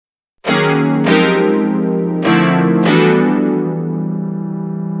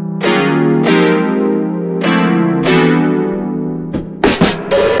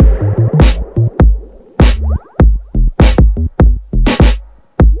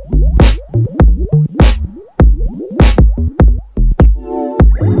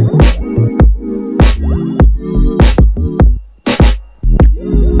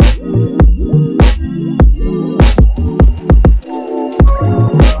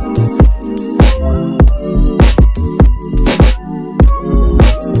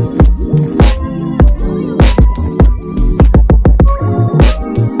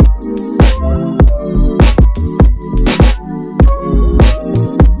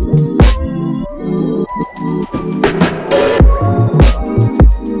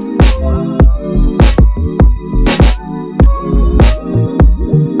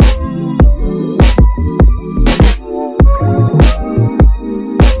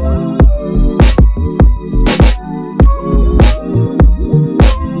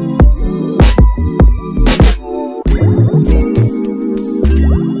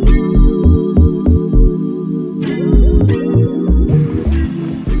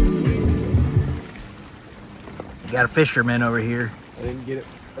Got a fisherman over here. I didn't get it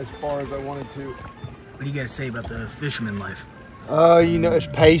as far as I wanted to. What do you got to say about the fisherman life? You know, it's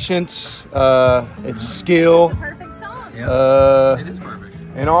patience, it's skill. It's the perfect song. It is perfect.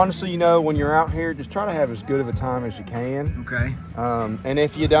 And honestly, you know, when you're out here, just try to have as good of a time as you can. Okay. And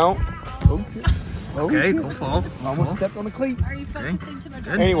if you don't, Okay, go fall. Almost stepped on the cleat. Are you focusing too much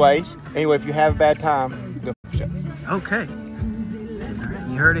on Anyway, if you have a bad time, go fish it. Okay. All right,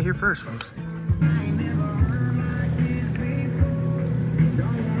 you heard it here first, folks.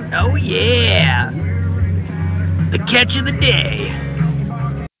 Oh yeah! The catch of the day.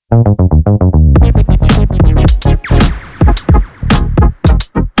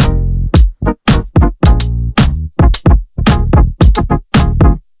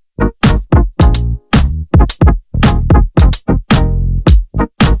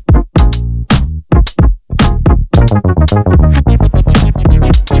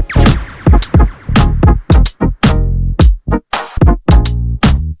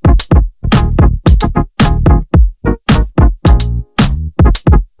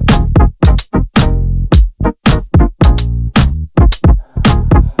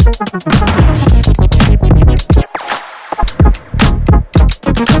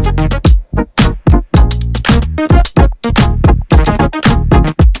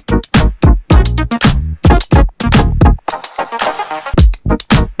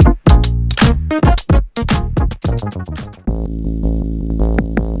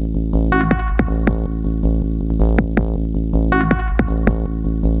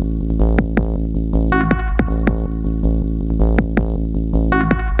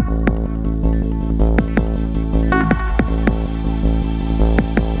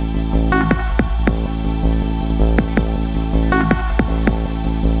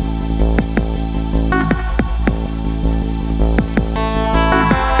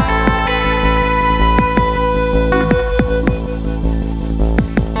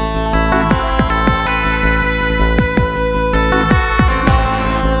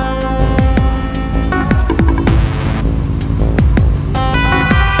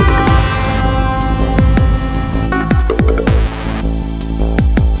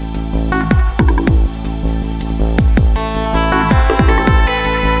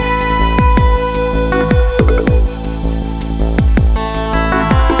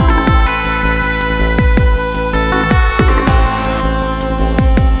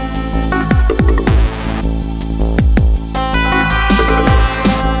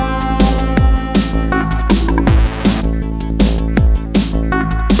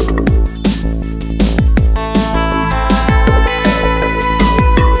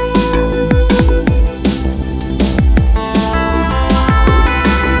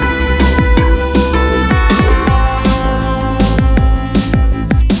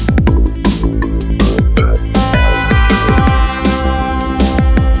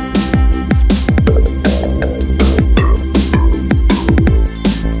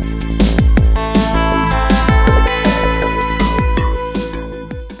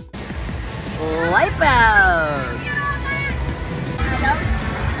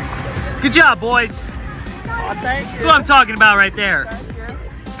 Good job, boys. Oh, thank you. That's what I'm talking about right there. Thank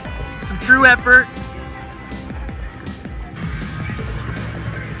you. Some true effort.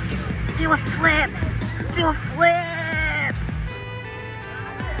 Do a flip. Do a flip.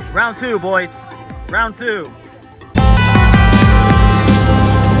 Round two, boys. Round two.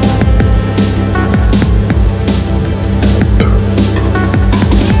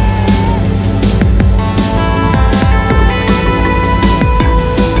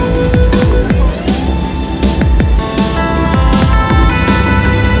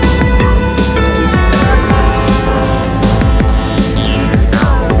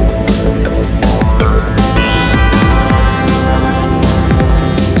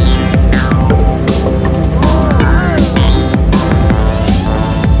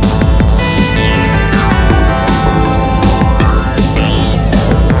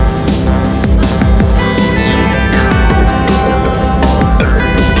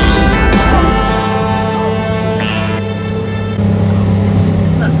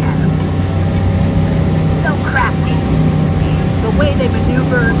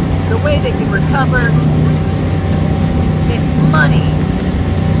 The way they can recover. It's money.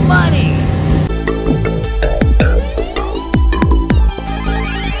 Money.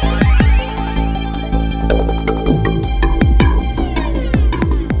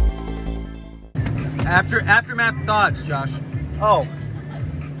 Aftermath thoughts, Josh. Oh,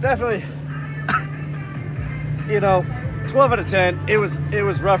 definitely. You know, 12 out of 10. It was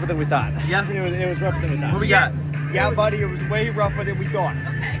rougher than we thought. Yeah. It was rougher than we thought. What we got? Yeah, buddy, it was way rougher than we thought.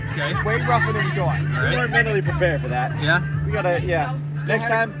 Okay. Okay. Way rougher than we thought. right. We weren't mentally prepared for that. Yeah. We gotta, yeah. Next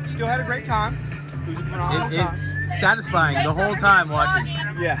time, still had a great time. It was a phenomenal time. Satisfying the whole time watching.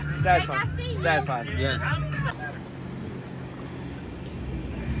 Yeah, satisfying. Satisfying. Yes.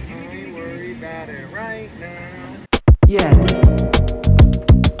 Don't worry about it right now. Yeah.